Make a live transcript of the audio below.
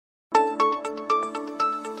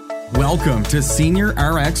Welcome to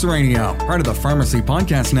SenioRx Radio, part of the Pharmacy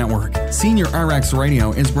Podcast Network. SenioRx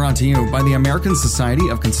Radio is brought to you by the American Society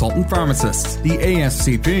of Consultant Pharmacists, the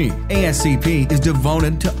ASCP. ASCP is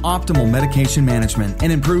devoted to optimal medication management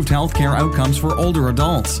and improved healthcare outcomes for older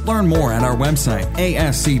adults. Learn more at our website,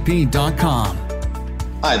 ascp.com.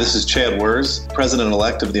 Hi, this is Chad Wurz,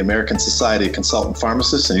 President-elect of the American Society of Consultant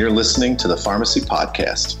Pharmacists, and you're listening to the Pharmacy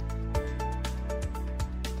Podcast.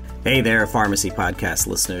 Hey there, Pharmacy Podcast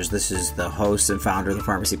listeners. This is the host and founder of the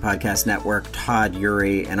Pharmacy Podcast Network, Todd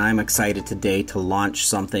Eury, and I'm excited today to launch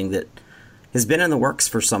something that has been in the works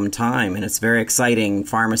for some time, and it's very exciting.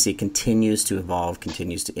 Pharmacy continues to evolve,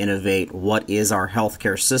 continues to innovate. What is our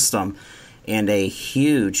healthcare system? And a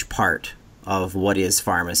huge part of what is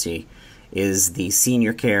pharmacy is the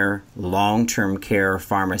senior care, long-term care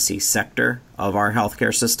pharmacy sector of our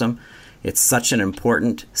healthcare system. It's such an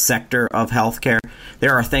important sector of healthcare.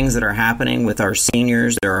 There are things that are happening with our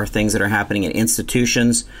seniors. There are things that are happening in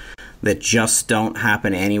institutions that just don't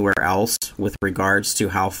happen anywhere else with regards to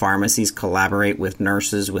how pharmacies collaborate with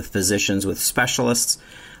nurses, with physicians, with specialists.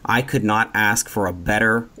 I could not ask for a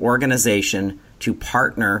better organization to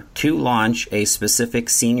partner to launch a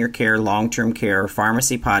specific senior care, long-term care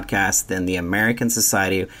pharmacy podcast than the American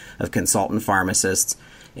Society of Consultant Pharmacists.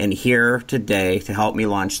 And here today to help me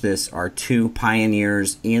launch this are two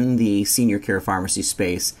pioneers in the senior care pharmacy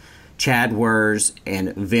space, Chad Wurz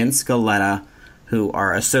and Vince Galetta, who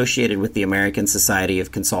are associated with the American Society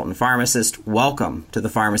of Consultant Pharmacists. Welcome to the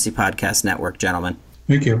Pharmacy Podcast Network, gentlemen.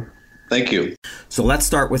 Thank you. Thank you. So let's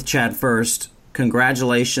start with Chad first.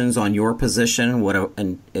 Congratulations on your position. What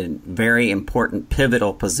a very important,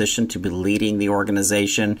 pivotal position to be leading the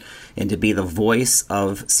organization and to be the voice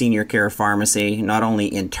of senior care pharmacy, not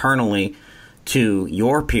only internally to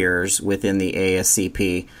your peers within the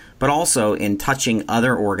ASCP, but also in touching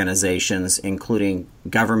other organizations, including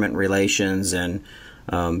government relations and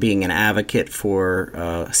being an advocate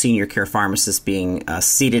for senior care pharmacists being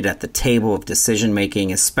seated at the table of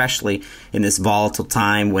decision-making, especially in this volatile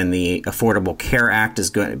time when the Affordable Care Act is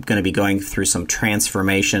going to be going through some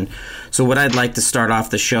transformation. So what I'd like to start off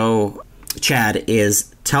the show, Chad,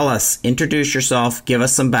 is introduce yourself, give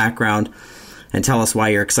us some background, and tell us why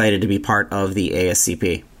you're excited to be part of the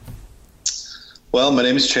ASCP. Well, my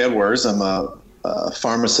name is Chad Wurz. I'm a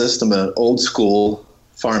pharmacist. I'm an old-school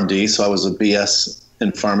PharmD, so I was a BS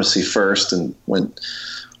in pharmacy first and went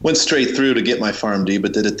straight through to get my PharmD,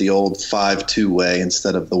 but did it the old 5-2 way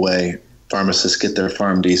instead of the way pharmacists get their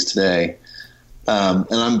PharmDs today. And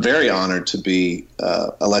I'm very honored to be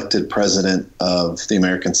elected president of the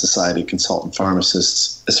American Society of Consultant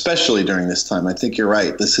Pharmacists, especially during this time. I think you're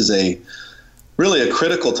right. This is really a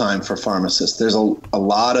critical time for pharmacists. There's a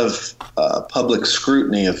lot of public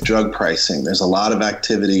scrutiny of drug pricing. There's a lot of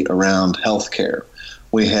activity around healthcare.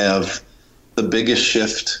 We have the biggest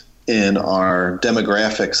shift in our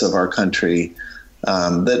demographics of our country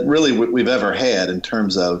that really we've ever had in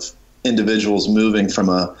terms of individuals moving from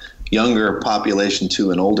a younger population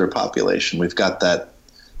to an older population. We've got that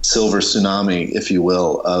silver tsunami, if you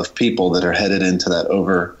will, of people that are headed into that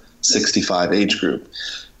over 65 age group.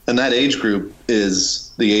 And that age group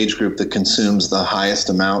is the age group that consumes the highest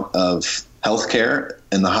amount of healthcare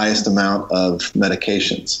and the highest amount of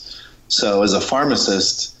medications. So as a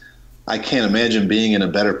pharmacist, I can't imagine being in a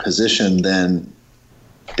better position than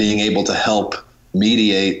being able to help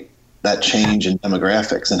mediate that change in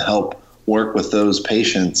demographics and help work with those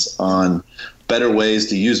patients on better ways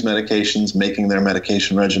to use medications, making their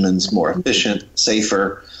medication regimens more efficient,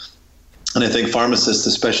 safer. And I think pharmacists,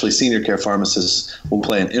 especially senior care pharmacists, will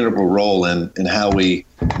play an integral role in how we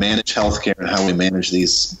manage healthcare and how we manage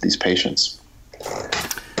these patients.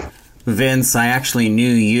 Vince, I actually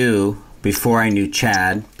knew you before I knew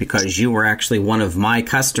Chad because you were actually one of my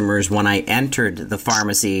customers when I entered the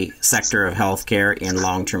pharmacy sector of healthcare in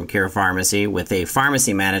long-term care pharmacy with a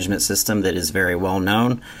pharmacy management system that is very well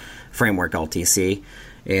known, Framework LTC.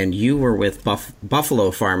 And you were with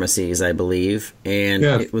Buffalo Pharmacies, I believe, and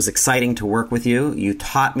Yes. It was exciting to work with you. You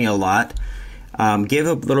taught me a lot. Give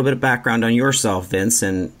a little bit of background on yourself, Vince,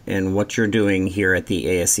 and what you're doing here at the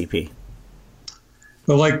ASCP.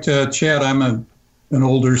 Well, like Chad, I'm an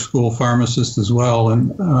older school pharmacist as well,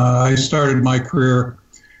 and I started my career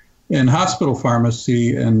in hospital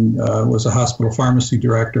pharmacy and was a hospital pharmacy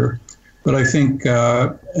director. But I think,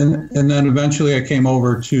 and then eventually I came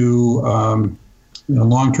over to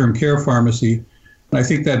long-term care pharmacy. And I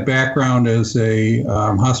think that background as a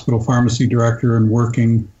hospital pharmacy director and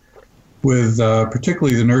working with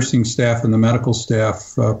particularly the nursing staff and the medical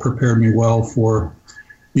staff prepared me well for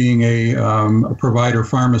being a provider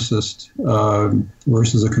pharmacist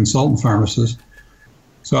versus a consultant pharmacist.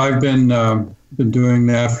 So I've been doing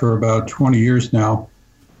that for about 20 years now.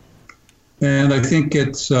 And I think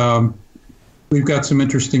we've got some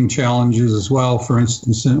interesting challenges as well. For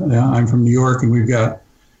instance, I'm from New York, and we've got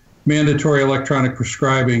mandatory electronic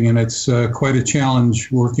prescribing, and it's quite a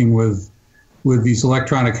challenge working with these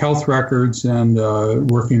electronic health records and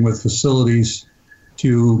working with facilities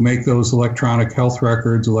to make those electronic health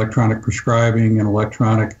records, electronic prescribing, and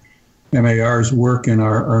electronic MARs work in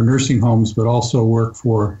our nursing homes, but also work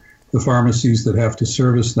for the pharmacies that have to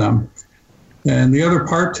service them. And the other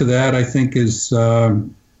part to that, I think, is,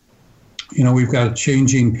 we've got a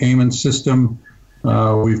changing payment system.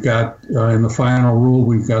 We've got, in the final rule,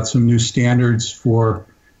 we've got some new standards for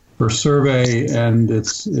survey, and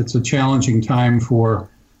it's a challenging time for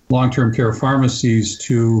long-term care pharmacies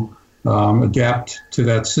to adapt to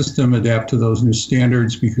that system, adapt to those new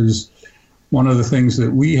standards, because one of the things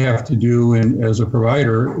that we have to do as a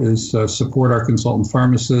provider is support our consultant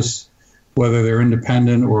pharmacists, whether they're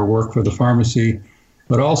independent or work for the pharmacy,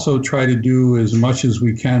 but also try to do as much as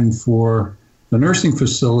we can for the nursing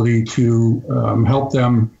facility to help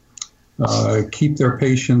them keep their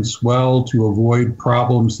patients well, to avoid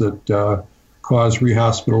problems that cause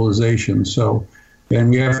rehospitalization. So, and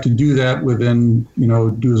we have to do that within,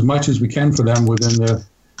 do as much as we can for them within the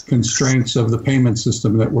constraints of the payment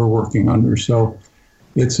system that we're working under. So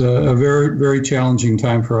it's a very, very challenging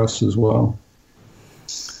time for us as well.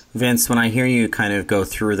 Vince, when I hear you kind of go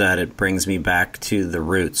through that, it brings me back to the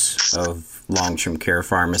roots of long-term care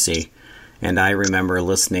pharmacy. And I remember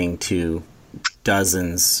listening to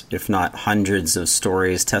dozens, if not hundreds of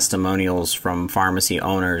stories, testimonials from pharmacy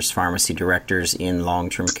owners, pharmacy directors in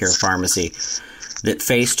long-term care pharmacy that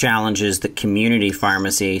face challenges that community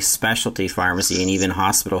pharmacy, specialty pharmacy, and even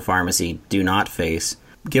hospital pharmacy do not face.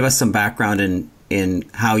 Give us some background in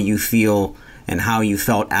how you feel and how you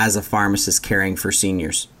felt as a pharmacist caring for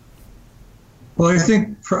seniors. Well, I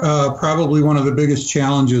think probably one of the biggest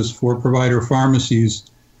challenges for provider pharmacies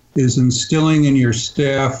is instilling in your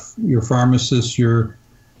staff, your pharmacists, your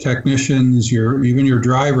technicians, even your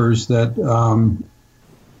drivers that,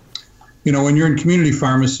 when you're in community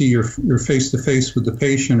pharmacy, you're face-to-face with the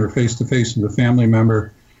patient or face-to-face with a family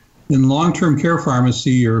member. In long-term care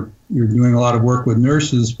pharmacy, you're doing a lot of work with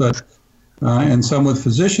nurses, but and some with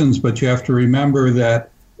physicians, but you have to remember that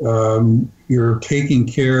you're taking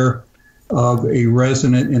care of a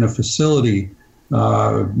resident in a facility,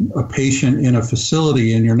 a patient in a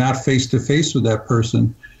facility, and you're not face-to-face with that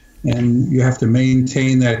person. And you have to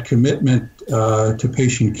maintain that commitment to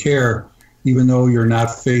patient care, even though you're not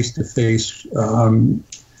face-to-face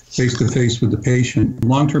with the patient.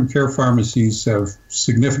 Long-term care pharmacies have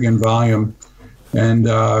significant volume, and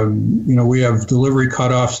we have delivery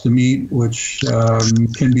cutoffs to meet, which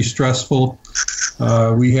can be stressful.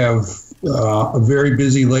 We have very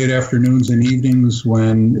busy late afternoons and evenings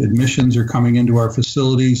when admissions are coming into our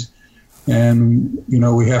facilities, and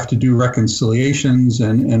we have to do reconciliations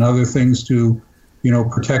and other things to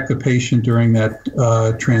protect the patient during that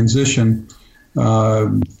transition.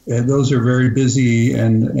 And those are very busy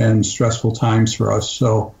and stressful times for us.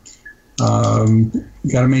 So you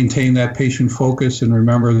got to maintain that patient focus and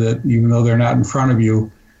remember that even though they're not in front of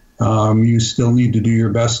you, you still need to do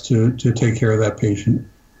your best to take care of that patient.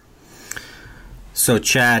 So,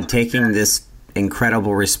 Chad, taking this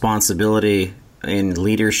incredible responsibility in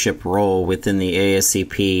leadership role within the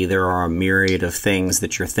ASCP, there are a myriad of things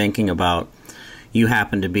that you're thinking about. You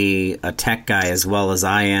happen to be a tech guy as well as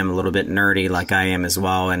I am, a little bit nerdy like I am as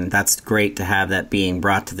well, and that's great to have that being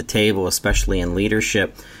brought to the table, especially in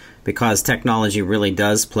leadership, because technology really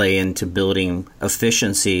does play into building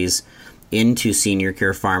efficiencies into senior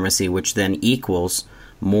care pharmacy, which then equals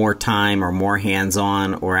more time or more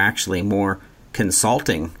hands-on or actually more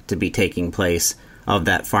consulting to be taking place of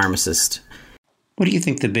that pharmacist. What do you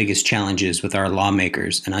think the biggest challenge is with our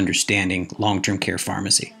lawmakers in understanding long-term care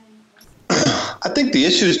pharmacy? I think the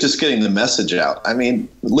issue is just getting the message out. I mean,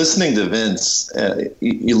 listening to Vince,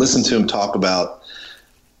 you listen to him talk about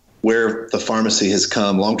where the pharmacy has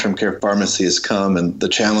come, long-term care pharmacy has come, and the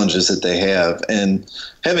challenges that they have. And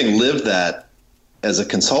having lived that as a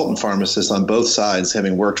consultant pharmacist on both sides,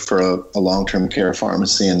 having worked for a long-term care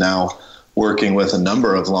pharmacy and now working with a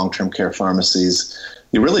number of long-term care pharmacies,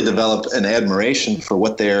 you really develop an admiration for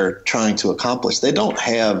what they're trying to accomplish. They don't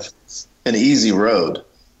have an easy road.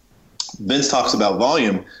 Vince talks about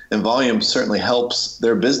volume, and volume certainly helps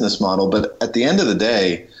their business model. But at the end of the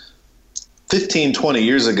day, 15, 20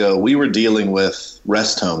 years ago, we were dealing with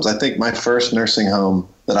rest homes. I think my first nursing home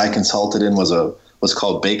that I consulted in was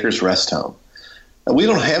called Baker's Rest Home. And we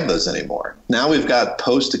don't have those anymore. Now we've got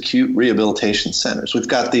post-acute rehabilitation centers. We've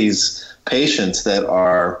got these patients that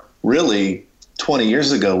are really 20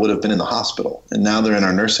 years ago would have been in the hospital, and now they're in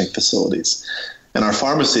our nursing facilities. And our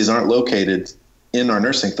pharmacies aren't located in our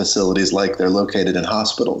nursing facilities like they're located in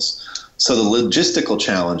hospitals. So the logistical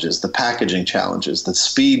challenges, the packaging challenges, the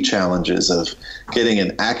speed challenges of getting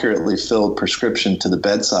an accurately filled prescription to the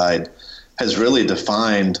bedside has really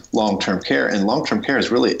defined long-term care, and long-term care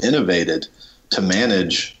has really innovated to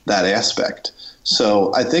manage that aspect.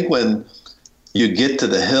 So I think when you get to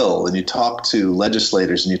the Hill and you talk to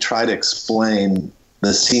legislators and you try to explain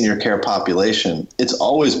the senior care population, it's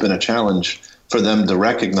always been a challenge for them to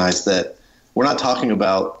recognize that we're not talking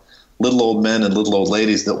about little old men and little old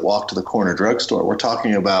ladies that walk to the corner drugstore. We're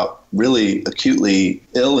talking about really acutely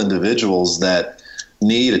ill individuals that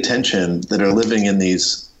need attention, that are living in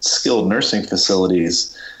these skilled nursing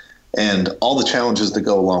facilities, and all the challenges that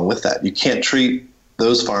go along with that. You can't treat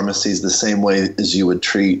those pharmacies the same way as you would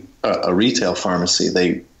treat a retail pharmacy.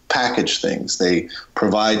 They package things. They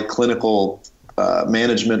provide clinical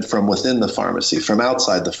management from within the pharmacy, from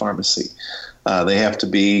outside the pharmacy. They have to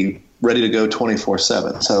be ready to go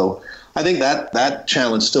 24/7. So I think that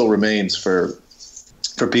challenge still remains for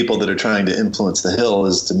people that are trying to influence the Hill,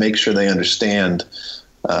 is to make sure they understand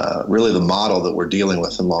really the model that we're dealing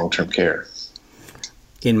with in long-term care.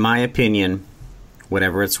 In my opinion,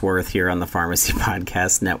 whatever it's worth here on the Pharmacy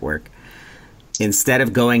Podcast Network, instead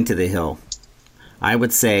of going to the Hill, I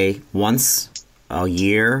would say once a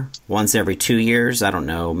year, once every 2 years, I don't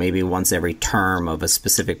know, maybe once every term of a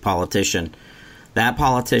specific politician, that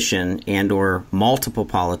politician and or multiple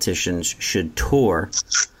politicians should tour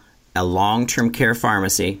a long-term care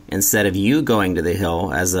pharmacy. Instead of you going to the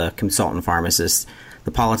Hill as a consultant pharmacist,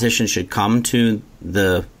 the politician should come to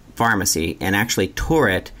the pharmacy and actually tour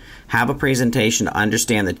it, have a presentation to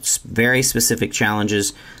understand the very specific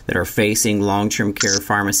challenges that are facing long-term care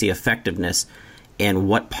pharmacy effectiveness and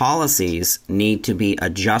what policies need to be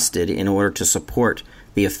adjusted in order to support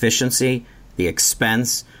the efficiency, the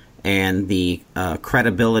expense, and the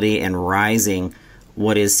credibility and rising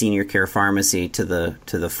what is senior care pharmacy to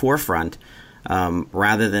the forefront,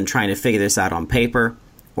 rather than trying to figure this out on paper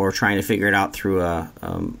or trying to figure it out through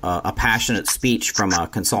a passionate speech from a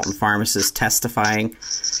consultant pharmacist testifying.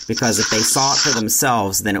 Because if they saw it for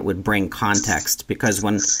themselves, then it would bring context. Because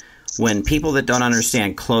when people that don't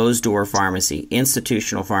understand closed door pharmacy,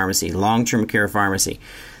 institutional pharmacy, long-term care pharmacy,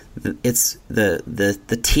 it's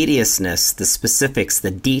the tediousness, the specifics,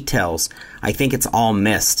 the details, I think it's all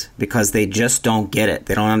missed because they just don't get it.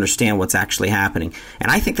 They don't understand what's actually happening.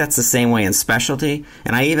 And I think that's the same way in specialty.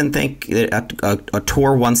 And I even think a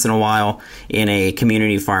tour once in a while in a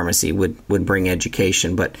community pharmacy would bring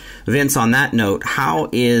education. But Vince, on that note, how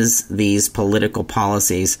is these political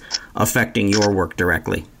policies affecting your work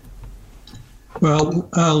directly? Well,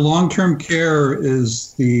 long-term care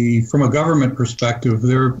is from a government perspective,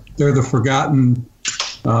 they're the forgotten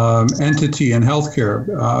entity in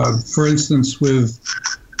healthcare. For instance, with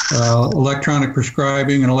electronic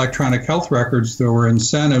prescribing and electronic health records, there were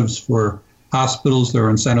incentives for hospitals, there were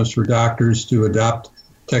incentives for doctors to adopt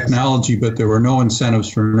technology, but there were no incentives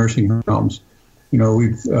for nursing homes. You know,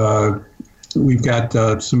 we've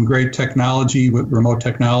got some great technology with remote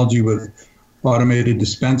technology with automated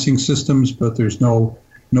dispensing systems, but there's no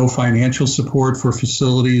financial support for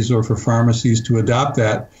facilities or for pharmacies to adopt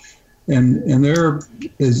that. And there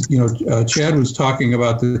is, Chad was talking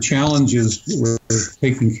about the challenges with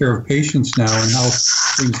taking care of patients now and how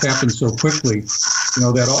things happen so quickly.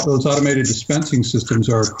 That those automated dispensing systems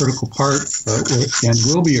are a critical part and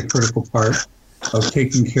will be a critical part of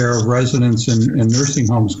taking care of residents in nursing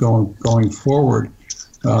homes going forward.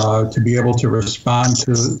 To be able to respond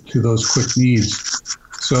to those quick needs.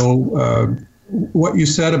 So what you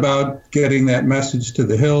said about getting that message to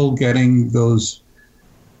the Hill, getting those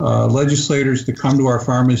legislators to come to our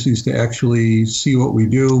pharmacies to actually see what we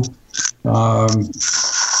do,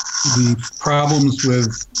 the problems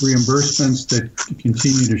with reimbursements that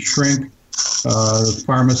continue to shrink, the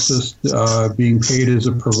pharmacist being paid as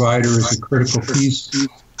a provider is a critical piece.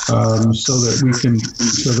 So that we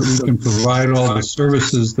can provide all the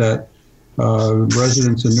services that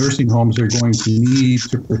residents in nursing homes are going to need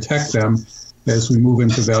to protect them as we move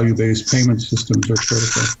into value-based payment systems are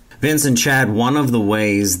critical. Vince and Chad, one of the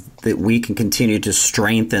ways that we can continue to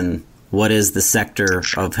strengthen what is the sector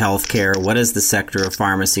of healthcare, what is the sector of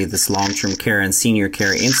pharmacy, this long-term care and senior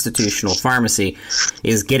care institutional pharmacy,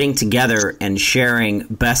 is getting together and sharing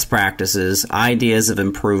best practices, ideas of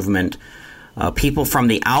improvement, people from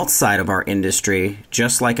the outside of our industry,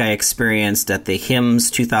 just like I experienced at the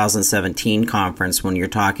HIMSS 2017 conference when you're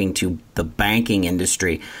talking to the banking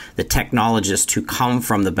industry, the technologists who come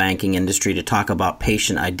from the banking industry to talk about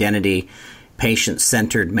patient identity,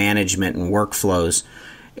 patient-centered management and workflows.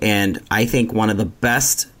 And I think one of the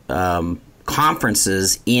best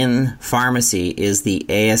conferences in pharmacy is the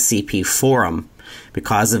ASCP Forum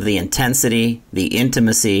because of the intensity, the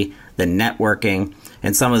intimacy, the networking,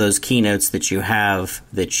 and some of those keynotes that you have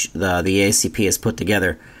that the ASCP has put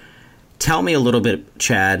together. Tell me a little bit,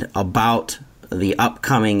 Chad, about the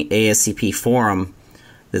upcoming ASCP Forum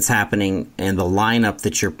that's happening and the lineup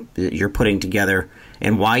that you're putting together,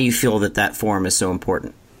 and why you feel that forum is so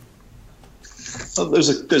important. Well,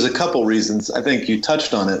 there's a couple reasons. I think you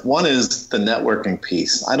touched on it. One is the networking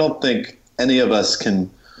piece. I don't think any of us can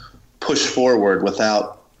push forward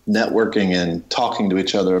without networking and talking to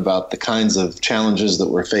each other about the kinds of challenges that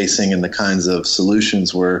we're facing and the kinds of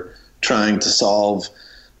solutions we're trying to solve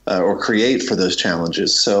or create for those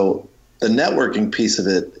challenges. So the networking piece of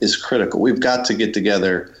it is critical. We've got to get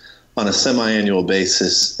together on a semi-annual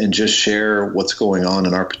basis and just share what's going on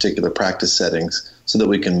in our particular practice settings so that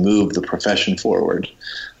we can move the profession forward.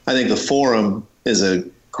 I think the forum is a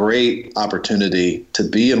great opportunity to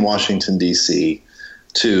be in Washington, D.C.,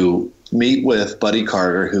 to meet with Buddy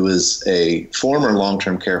Carter, who is a former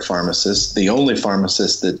long-term care pharmacist, the only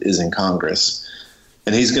pharmacist that is in Congress,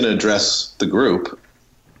 and he's going to address the group.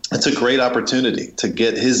 It's a great opportunity to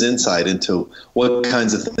get his insight into what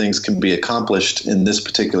kinds of things can be accomplished in this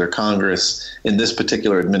particular Congress, in this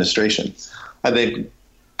particular administration. I think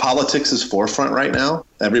politics is forefront right now.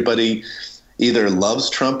 Everybody either loves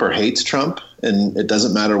Trump or hates Trump, and it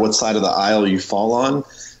doesn't matter what side of the aisle you fall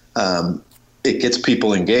on. It gets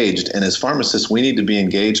people engaged. And as pharmacists, we need to be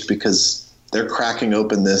engaged because they're cracking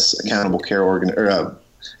open this accountable care ACA.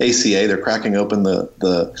 They're cracking open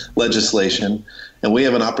the legislation. And we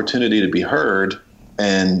have an opportunity to be heard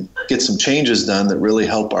and get some changes done that really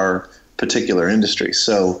help our particular industry.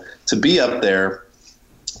 So to be up there,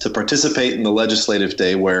 to participate in the legislative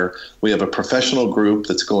day where we have a professional group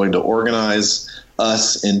that's going to organize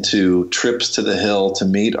us into trips to the Hill to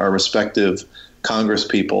meet our respective Congress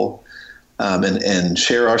people, and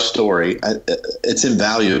share our story, it's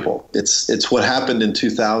invaluable. It's what happened in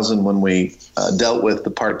 2000 when we dealt with the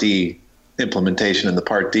Part D implementation and the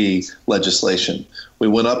Part D legislation. We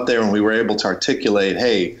went up there and we were able to articulate,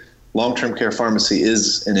 hey, long-term care pharmacy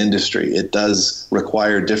is an industry. It does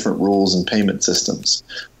require different rules and payment systems.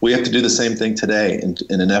 We have to do the same thing today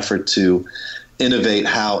in an effort to innovate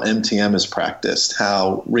how MTM is practiced,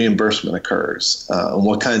 how reimbursement occurs, and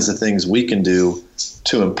what kinds of things we can do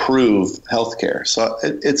to improve healthcare. So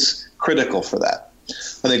it's critical for that.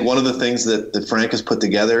 I think one of the things that Frank has put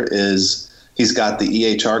together is he's got the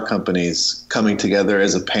EHR companies coming together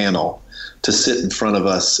as a panel to sit in front of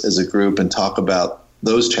us as a group and talk about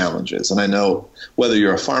those challenges. And I know whether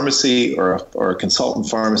you're a pharmacy or a consultant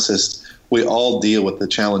pharmacist, we all deal with the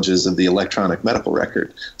challenges of the electronic medical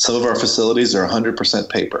record. Some of our facilities are 100%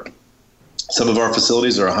 paper. Some of our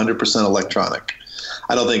facilities are 100% electronic.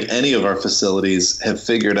 I don't think any of our facilities have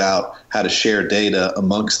figured out how to share data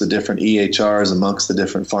amongst the different EHRs, amongst the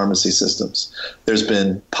different pharmacy systems. There's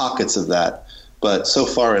been pockets of that, but so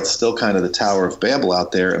far it's still kind of the Tower of Babel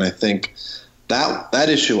out there. And I think that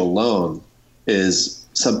issue alone is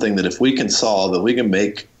something that if we can solve, that we can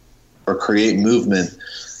make or create movement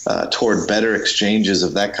toward better exchanges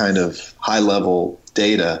of that kind of high-level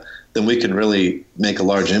data, then we can really make a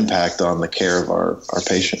large impact on the care of our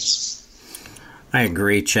patients. I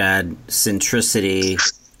agree, Chad. Centricity,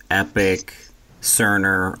 Epic,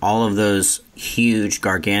 Cerner, all of those huge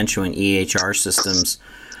gargantuan EHR systems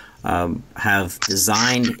have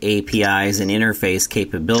designed APIs and interface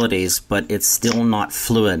capabilities, but it's still not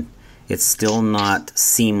fluid. It's still not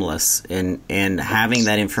seamless. And having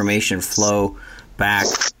that information flow back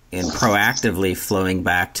and proactively flowing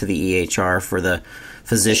back to the EHR for the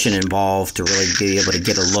physician involved to really be able to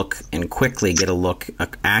get a look and quickly get a look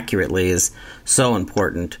accurately is so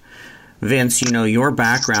important. Vince, your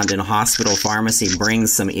background in hospital pharmacy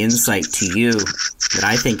brings some insight to you that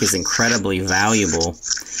I think is incredibly valuable.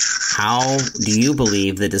 How do you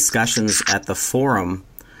believe the discussions at the forum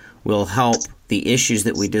will help the issues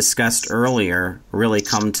that we discussed earlier really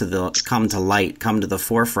come to light, come to the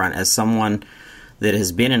forefront? As someone that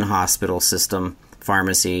has been in hospital system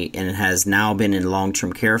pharmacy and has now been in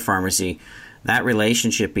long-term care pharmacy, that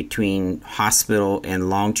relationship between hospital and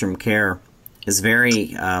long-term care is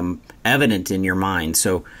very evident in your mind.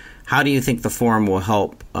 So how do you think the forum will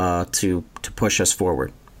help to push us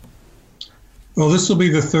forward? Well, this will be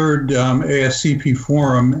the third ASCP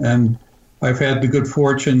forum, and I've had the good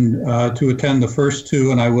fortune to attend the first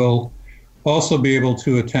two, and I will also be able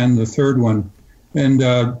to attend the third one. And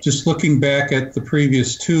just looking back at the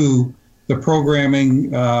previous two, the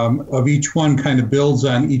programming of each one kind of builds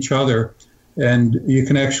on each other, and you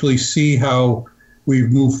can actually see how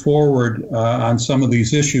we've moved forward on some of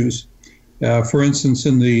these issues. For instance,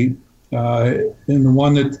 in the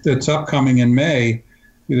one that's upcoming in May,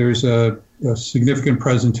 there's a significant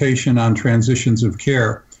presentation on transitions of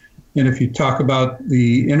care. And if you talk about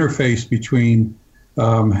the interface between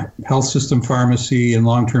health system pharmacy and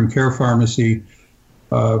long-term care pharmacy,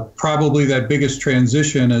 probably that biggest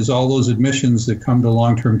transition is all those admissions that come to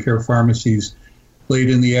long-term care pharmacies late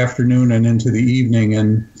in the afternoon and into the evening.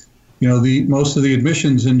 And, most of the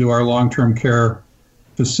admissions into our long-term care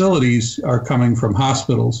facilities are coming from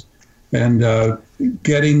hospitals. And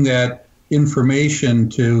getting that information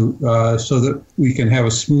to so that we can have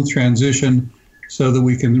a smooth transition, so that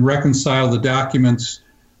we can reconcile the documents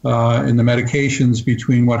and the medications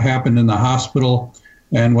between what happened in the hospital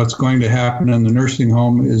and what's going to happen in the nursing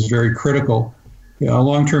home is very critical.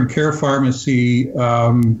 Long-term care pharmacy,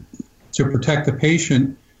 to protect the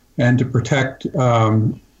patient and to protect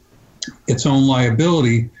its own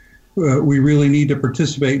liability, we really need to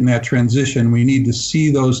participate in that transition. We need to see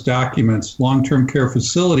those documents. Long-term care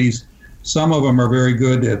facilities, some of them are very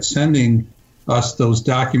good at sending us those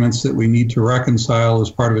documents that we need to reconcile as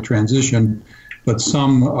part of a transition, but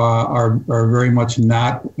some are very much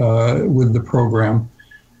not with the program.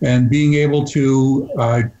 And being able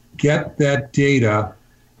to get that data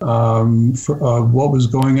for what was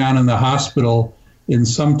going on in the hospital in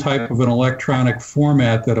some type of an electronic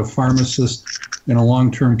format that a pharmacist in a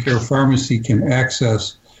long-term care pharmacy can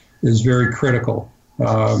access is very critical.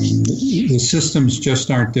 The systems just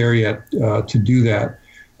aren't there yet to do that.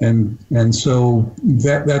 And so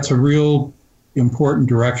that's a real important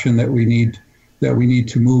direction that we need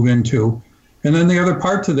to move into. And then the other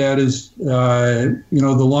part to that is, the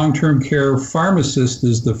long-term care pharmacist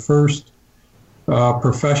is the first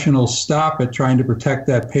professional stop at trying to protect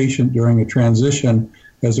that patient during a transition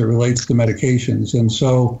as it relates to medications. And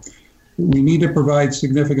so we need to provide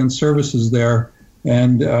significant services there,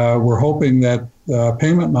 and we're hoping that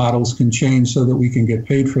payment models can change so that we can get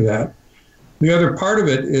paid for that. The other part of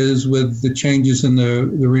it is with the changes in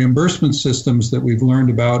the reimbursement systems that we've learned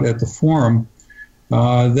about at the forum.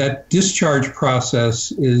 That discharge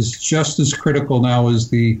process is just as critical now as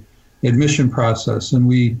the admission process, and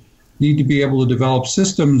we need to be able to develop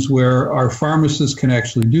systems where our pharmacists can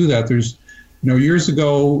actually do that. There's, years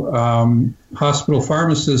ago, hospital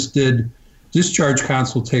pharmacists did discharge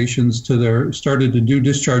consultations started to do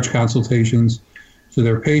discharge consultations to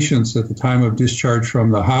their patients at the time of discharge from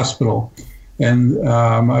the hospital. And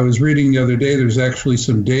I was reading the other day, there's actually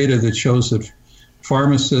some data that shows that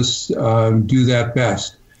pharmacists do that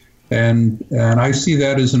best. And I see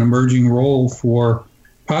that as an emerging role for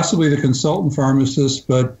possibly the consultant pharmacist,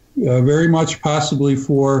 but very much possibly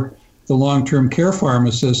for the long-term care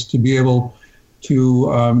pharmacist to be able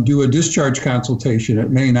to do a discharge consultation. It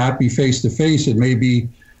may not be face-to-face. It may be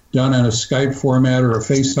done in a Skype format or a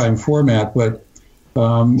FaceTime format. But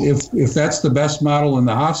if that's the best model in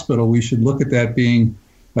the hospital, we should look at that being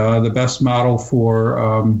the best model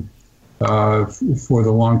for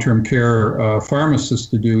the long-term care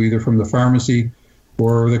pharmacist to do, either from the pharmacy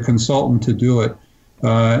or the consultant to do it.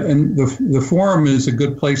 And the forum is a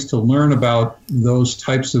good place to learn about those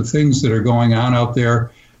types of things that are going on out there,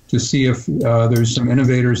 to see if there's some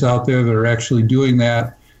innovators out there that are actually doing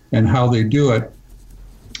that and how they do it.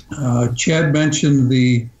 Chad mentioned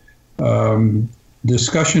the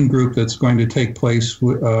discussion group that's going to take place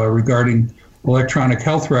regarding electronic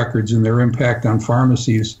health records and their impact on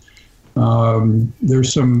pharmacies.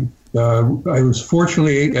 There's some, I was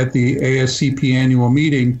fortunately at the ASCP annual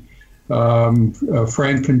meeting.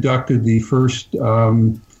 Frank conducted the first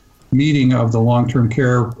meeting of the long-term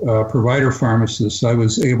care provider pharmacists. I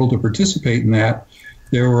was able to participate in that.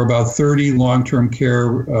 There were about 30 long-term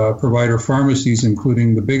care provider pharmacies,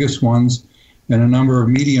 including the biggest ones, and a number of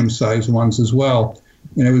medium-sized ones as well.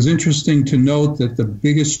 And it was interesting to note that the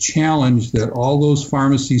biggest challenge that all those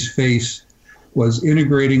pharmacies face was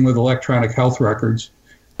integrating with electronic health records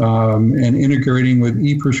and integrating with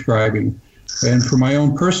e-prescribing. And from my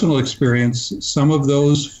own personal experience, some of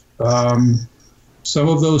those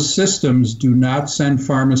systems do not send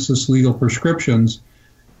pharmacists legal prescriptions,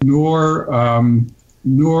 nor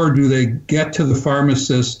do they get to the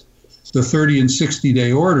pharmacist the 30 and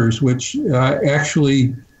 60-day orders, which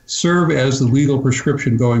actually serve as the legal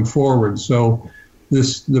prescription going forward. So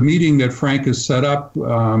the meeting that Frank has set up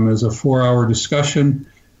is a 4-hour discussion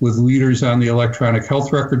with leaders on the electronic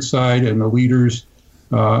health record side and the leaders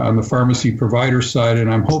on the pharmacy provider side,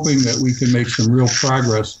 and I'm hoping that we can make some real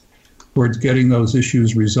progress towards getting those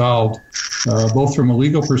issues resolved, both from a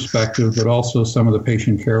legal perspective, but also some of the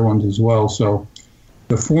patient care ones as well. So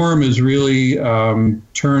the forum is really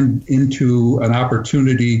turned into an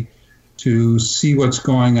opportunity to see what's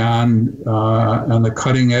going on the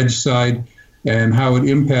cutting edge side and how it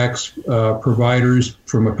impacts providers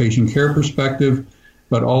from a patient care perspective,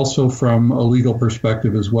 but also from a legal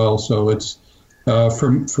perspective as well. So it's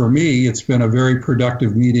for me, it's been a very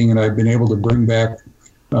productive meeting, and I've been able to bring back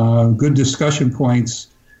good discussion points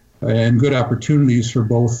and good opportunities for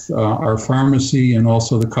both our pharmacy and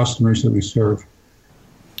also the customers that we serve.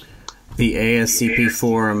 The ASCP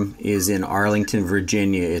Forum is in Arlington,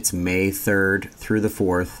 Virginia. It's May 3rd through the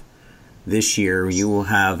 4th. This year, you will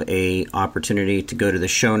have an opportunity to go to the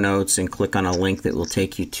show notes and click on a link that will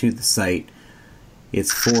take you to the site.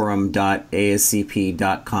 It's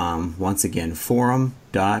forum.ascp.com. Once again,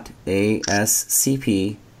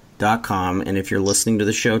 forum.ascp.com. And if you're listening to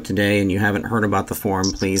the show today and you haven't heard about the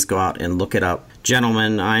forum, please go out and look it up.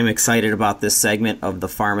 Gentlemen, I'm excited about this segment of the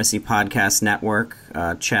Pharmacy Podcast Network.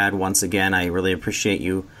 Chad, once again, I really appreciate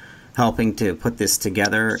you helping to put this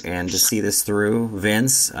together and to see this through.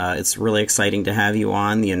 Vince, it's really exciting to have you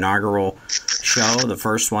on the inaugural show, the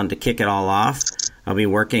first one to kick it all off. I'll be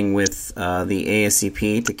working with the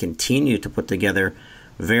ASCP to continue to put together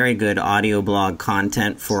very good audio blog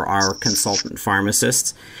content for our consultant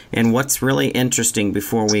pharmacists. And what's really interesting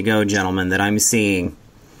before we go, gentlemen, that I'm seeing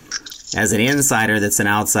as an insider that's an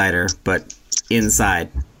outsider, but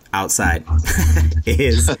outside,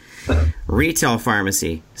 is retail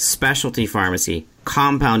pharmacy, specialty pharmacy,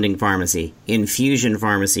 compounding pharmacy, infusion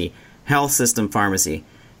pharmacy, health system pharmacy.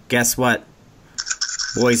 Guess what?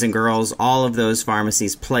 Boys and girls, all of those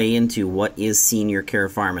pharmacies play into what is senior care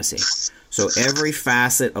pharmacy. So every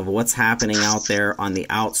facet of what's happening out there on the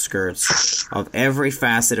outskirts of every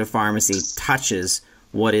facet of pharmacy touches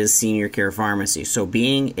what is senior care pharmacy. So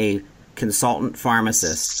being a consultant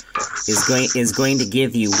pharmacist is going to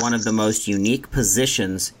give you one of the most unique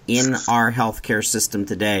positions in our healthcare system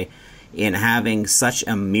today, in having such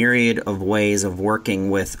a myriad of ways of working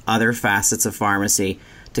with other facets of pharmacy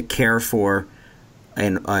to care for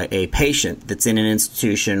a patient that's in an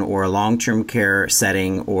institution or a long-term care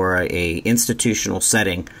setting or a institutional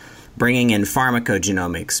setting, bringing in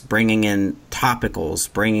pharmacogenomics, bringing in topicals,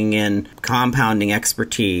 bringing in compounding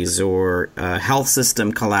expertise or health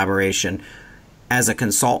system collaboration. As a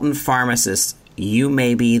consultant pharmacist, you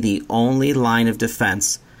may be the only line of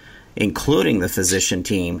defense, including the physician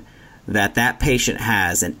team, that patient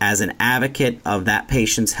has, and as an advocate of that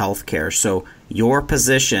patient's health care. So your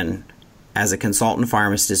position as a consultant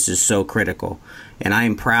pharmacist is so critical. And I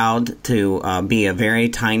am proud to be a very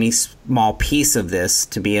tiny, small piece of this,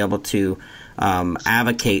 to be able to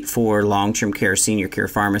advocate for long-term care, senior care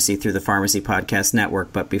pharmacy through the Pharmacy Podcast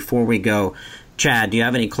Network. But before we go, Chad, do you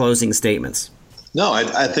have any closing statements? No,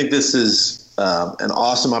 I think this is an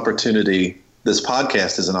awesome opportunity. This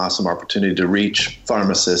podcast is an awesome opportunity to reach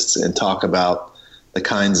pharmacists and talk about the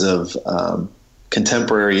kinds of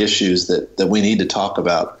contemporary issues that we need to talk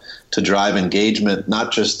about to drive engagement,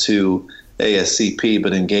 not just to ASCP,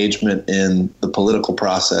 but engagement in the political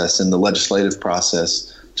process and the legislative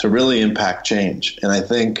process to really impact change. And I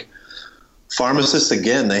think pharmacists,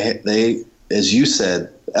 again, they, as you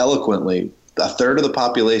said eloquently, a third of the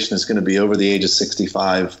population is going to be over the age of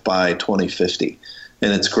 65 by 2050,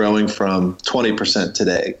 and it's growing from 20%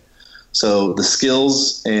 today. So the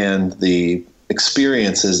skills and the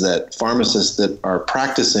experiences that pharmacists that are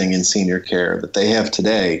practicing in senior care that they have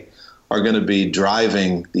today are going to be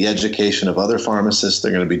driving the education of other pharmacists.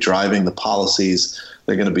 They're going to be driving the policies.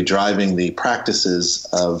 They're going to be driving the practices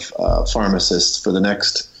of pharmacists for the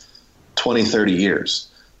next 20, 30 years.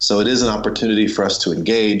 So it is an opportunity for us to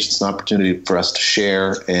engage. It's an opportunity for us to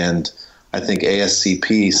share. And I think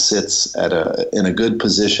ASCP sits in a good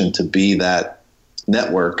position to be that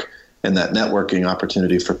network and that networking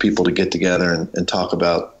opportunity for people to get together and talk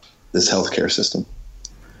about this healthcare system.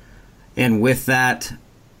 And with that,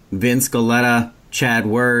 Vince Goletta, Chad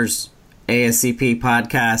Wers, ASCP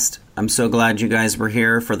Podcast, I'm so glad you guys were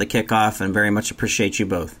here for the kickoff and very much appreciate you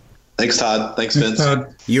both. Thanks, Todd. Thanks, Vince.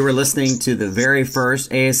 Todd. You were listening to the very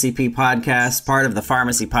first ASCP Podcast, part of the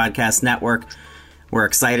Pharmacy Podcast Network. We're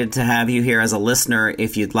excited to have you here as a listener.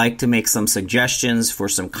 If you'd like to make some suggestions for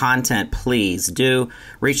some content, please do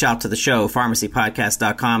reach out to the show,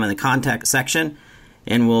 pharmacypodcast.com, in the contact section,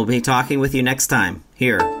 and we'll be talking with you next time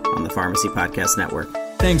here on the Pharmacy Podcast Network.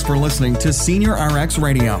 Thanks for listening to SenioRx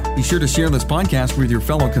Radio. Be sure to share this podcast with your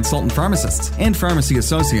fellow consultant pharmacists and pharmacy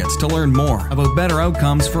associates to learn more about better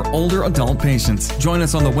outcomes for older adult patients. Join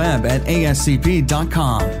us on the web at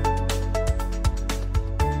ascp.com.